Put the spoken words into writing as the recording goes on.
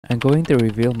I'm going to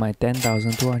reveal my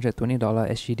 $10,220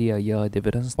 SGD a year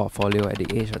dividends portfolio at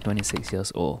the age of 26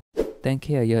 years old.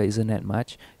 10k a year isn't that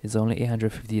much, it's only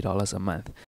 $850 a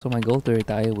month. So my goal to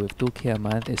retire with 2k a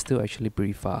month is still actually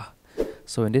pretty far.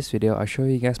 So in this video, I'll show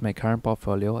you guys my current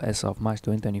portfolio as of March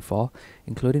 2024,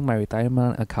 including my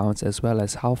retirement accounts as well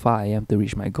as how far I am to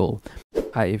reach my goal.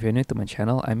 Hi, if you're new to my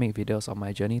channel, I make videos on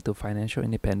my journey to financial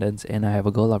independence and I have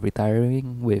a goal of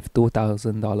retiring with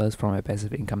 $2,000 from my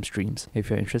passive income streams. If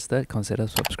you're interested, consider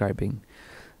subscribing.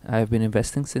 I have been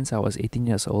investing since I was 18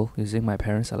 years old using my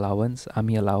parents' allowance,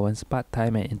 army allowance,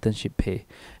 part-time and internship pay,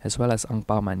 as well as ang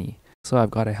pao money. So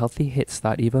I've got a healthy head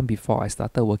start even before I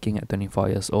started working at 24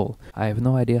 years old. I have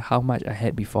no idea how much I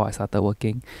had before I started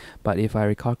working, but if I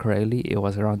recall correctly, it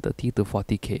was around 30 to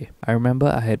 40k. I remember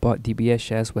I had bought DBS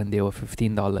shares when they were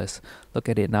 $15. Look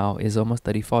at it now, it's almost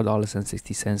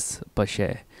 $34.60 per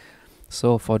share.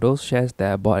 So for those shares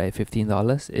that I bought at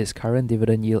 $15, its current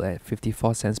dividend yield at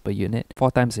 54 cents per unit,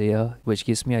 4 times a year, which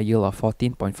gives me a yield of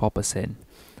 14.4%.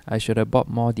 I should have bought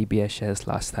more DBS shares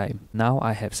last time. Now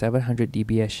I have 700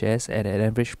 DBS shares at an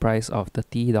average price of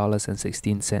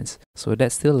 $30.16. So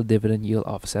that's still a dividend yield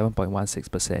of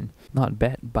 7.16%. Not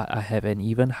bad, but I have an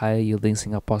even higher yielding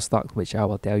Singapore stock, which I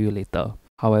will tell you later.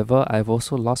 However, I've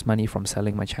also lost money from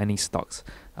selling my Chinese stocks.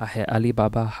 I had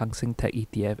Alibaba, Hang Seng Tech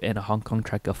ETF and a Hong Kong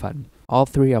tracker fund. All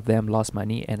three of them lost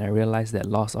money and I realized that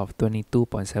loss of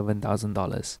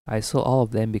 $22,700. I sold all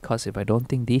of them because if I don't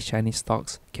think these Chinese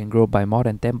stocks can grow by more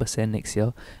than 10% next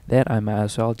year, then I might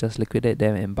as well just liquidate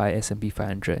them and buy S&P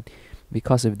 500.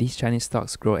 Because if these Chinese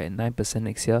stocks grow at 9%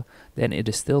 next year, then it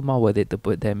is still more worth it to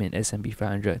put them in S&P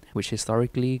 500, which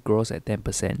historically grows at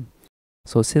 10%.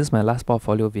 So since my last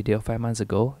portfolio video 5 months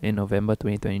ago, in November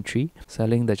 2023,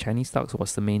 selling the Chinese stocks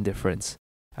was the main difference.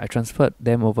 I transferred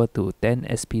them over to 10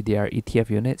 SPDR ETF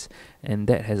units and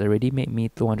that has already made me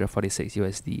 246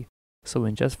 USD. So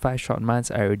in just 5 short months,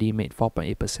 I already made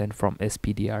 4.8% from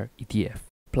SPDR ETF.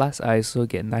 Plus, I also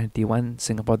get 91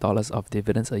 Singapore dollars of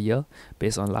dividends a year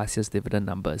based on last year's dividend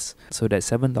numbers. So that's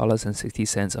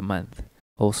 $7.60 a month.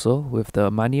 Also, with the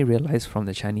money realized from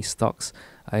the Chinese stocks,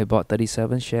 I bought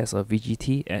 37 shares of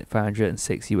VGT at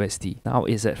 506 USD. Now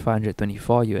it's at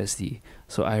 524 USD.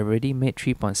 So I already made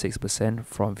 3.6%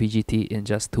 from VGT in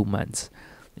just 2 months.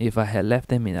 If I had left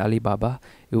them in Alibaba,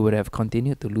 it would have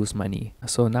continued to lose money.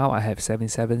 So now I have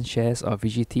 77 shares of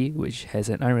VGT, which has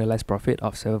an unrealized profit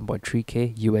of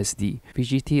 7.3k USD.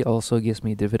 VGT also gives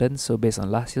me dividends, so based on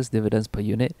last year's dividends per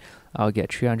unit, I'll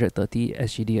get 330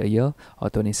 SGD a year or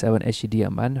 27 SGD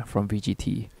a month from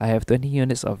VGT. I have 20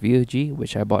 units of VUG,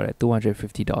 which I bought at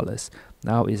 $250.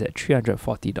 Now it's at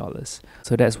 $340.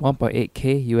 So that's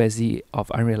 1.8k USD of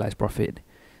unrealized profit.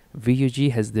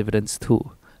 VUG has dividends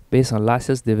too. Based on last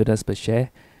year's dividends per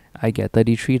share, I get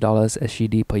 $33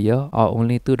 SGD per year or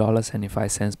only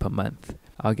 $2.75 per month.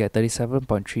 I'll get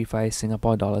 37.35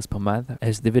 Singapore dollars per month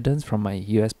as dividends from my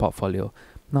US portfolio.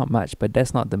 Not much, but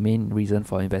that's not the main reason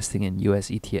for investing in US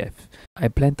ETF. I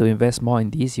plan to invest more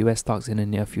in these US stocks in the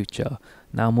near future.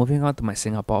 Now moving on to my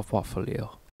Singapore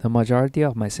portfolio. The majority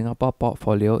of my Singapore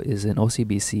portfolio is in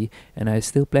OCBC and I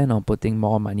still plan on putting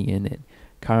more money in it.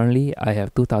 Currently, I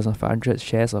have 2,500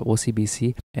 shares of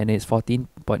OCBC and it's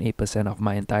 14.8% of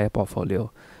my entire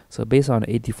portfolio. So based on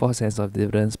 84 cents of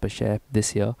dividends per share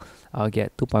this year, I'll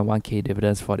get 2.1k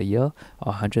dividends for the year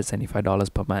or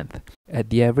 $175 per month.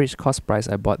 At the average cost price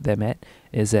I bought them at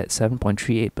is at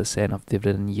 7.38% of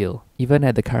dividend yield. Even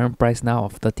at the current price now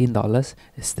of $13,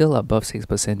 it's still above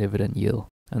 6% dividend yield.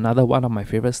 Another one of my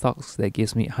favorite stocks that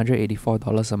gives me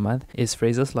 $184 a month is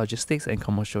Frasers Logistics and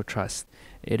Commercial Trust.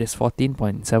 It is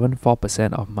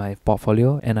 14.74% of my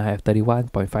portfolio and I have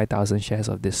 31.5 thousand shares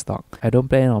of this stock. I don't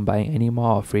plan on buying any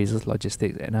more of Frasers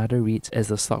Logistics and other REITs as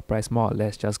the stock price more or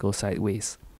less just goes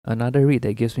sideways. Another REIT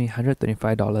that gives me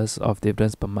 $125 of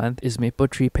dividends per month is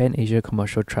Mapletree Pan Asia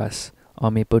Commercial Trust, or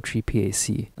Mapletree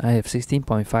PAC. I have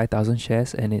 16.5 thousand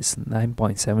shares and it's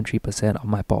 9.73% of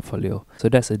my portfolio. So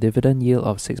that's a dividend yield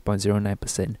of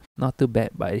 6.09%. Not too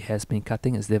bad, but it has been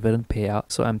cutting its dividend payout,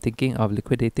 so I'm thinking of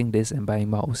liquidating this and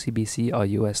buying more OCBC or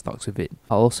US stocks with it.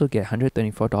 I'll also get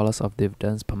 $124 of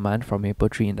dividends per month from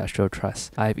Mapletree Industrial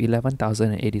Trust. I have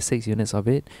 11,086 units of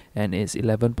it and it's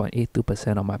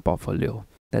 11.82% of my portfolio.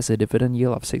 That's a dividend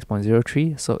yield of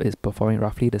 6.03, so it's performing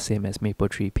roughly the same as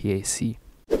Mapletree PAC.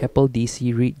 Keppel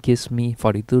DC REIT gives me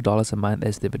 $42 a month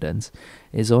as dividends.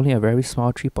 It's only a very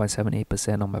small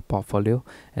 3.78% of my portfolio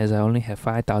as I only have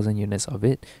 5,000 units of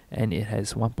it and it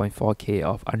has 1.4k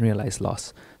of unrealized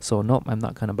loss. So nope, I'm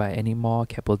not gonna buy any more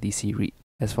Keppel DC REIT.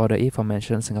 As for the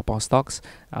aforementioned Singapore stocks,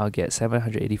 I'll get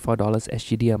 $784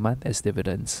 SGD a month as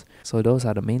dividends. So those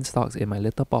are the main stocks in my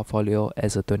little portfolio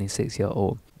as a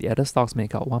 26-year-old. The other stocks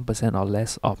make up 1% or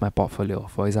less of my portfolio.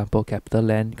 For example, Capital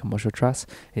Land Commercial Trust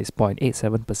is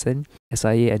 0.87%,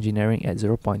 SIA Engineering at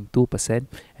 0.2%,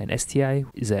 and STI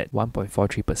is at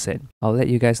 1.43%. I'll let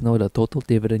you guys know the total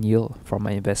dividend yield from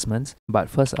my investments,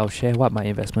 but first I'll share what my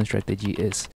investment strategy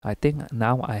is. I think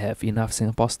now I have enough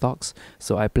Singapore stocks,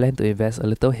 so I plan to invest a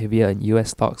little heavier in US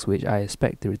stocks, which I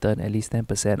expect to return at least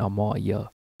 10% or more a year.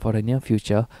 For the near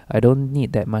future, I don't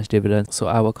need that much dividend, so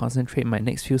I will concentrate my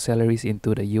next few salaries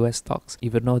into the US stocks,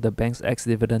 even though the bank's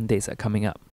ex-dividend dates are coming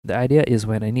up. The idea is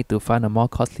when I need to fund a more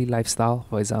costly lifestyle,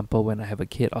 for example when I have a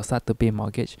kid or start to pay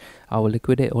mortgage, I will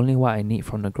liquidate only what I need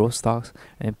from the growth stocks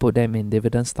and put them in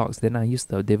dividend stocks. Then I use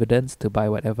the dividends to buy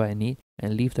whatever I need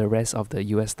and leave the rest of the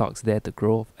US stocks there to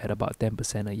grow at about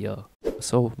 10% a year.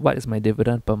 So what is my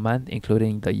dividend per month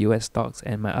including the US stocks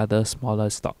and my other smaller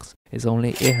stocks? It's only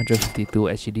 852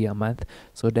 SGD a month,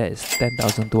 so that is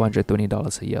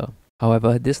 $10,220 a year.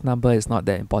 However, this number is not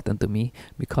that important to me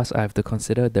because I have to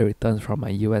consider the returns from my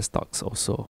US stocks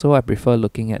also. So I prefer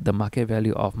looking at the market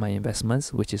value of my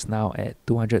investments, which is now at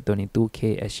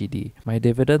 222k SGD. My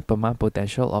dividend per month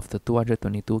potential of the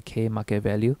 222k market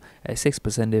value at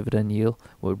 6% dividend yield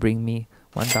will bring me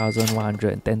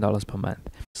 $1,110 per month.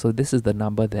 So this is the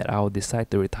number that I'll decide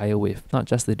to retire with, not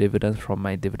just the dividends from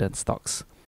my dividend stocks.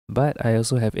 But I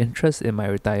also have interest in my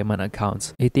retirement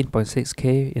accounts,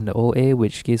 18.6k in the OA,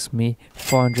 which gives me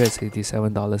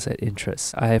 $467 at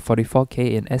interest. I have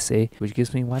 44k in SA, which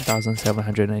gives me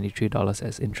 $1,793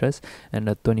 as interest, and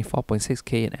the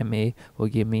 24.6k in MA will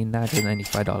give me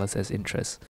 $995 as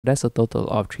interest. That's a total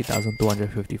of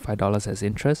 $3,255 as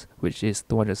interest, which is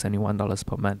 $271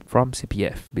 per month from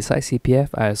CPF. Besides CPF,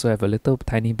 I also have a little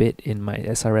tiny bit in my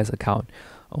SRS account,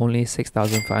 only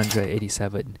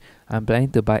 $6,587. I'm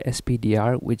planning to buy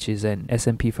SPDR, which is an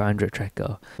S&P 500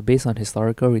 tracker. Based on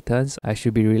historical returns, I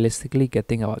should be realistically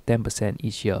getting about 10%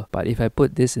 each year. But if I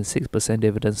put this in 6%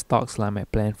 dividend stocks like my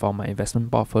plan for my investment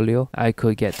portfolio, I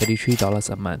could get $33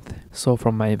 a month. So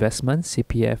from my investments,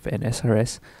 CPF and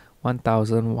SRS,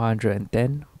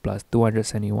 1,110 plus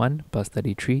 271 plus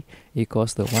 33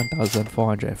 equals the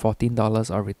 $1,414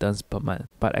 of returns per month.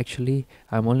 But actually,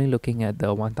 I'm only looking at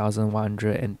the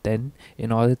 1,110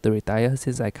 in order to retire,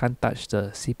 since I can't touch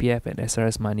the CPF and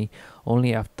SRS money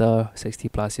only after 60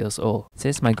 plus years old.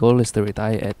 Since my goal is to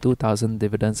retire at 2,000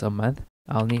 dividends a month,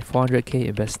 I'll need 400k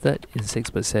invested in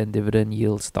 6% dividend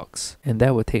yield stocks, and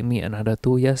that will take me another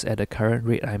 2 years at the current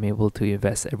rate I'm able to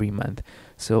invest every month.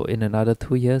 So in another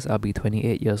 2 years, I'll be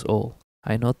 28 years old.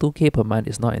 I know 2k per month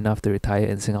is not enough to retire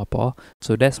in Singapore,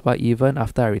 so that's why even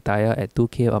after I retire at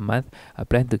 2k a month, I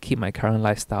plan to keep my current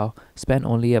lifestyle, spend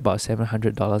only about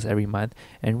 $700 every month,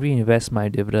 and reinvest my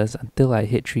dividends until I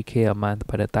hit 3k a month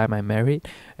by the time I'm married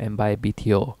and buy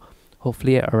BTO.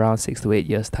 Hopefully at around 6 to 8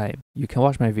 years time. You can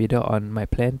watch my video on my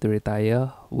plan to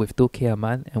retire with 2k a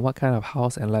month and what kind of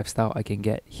house and lifestyle I can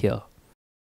get here.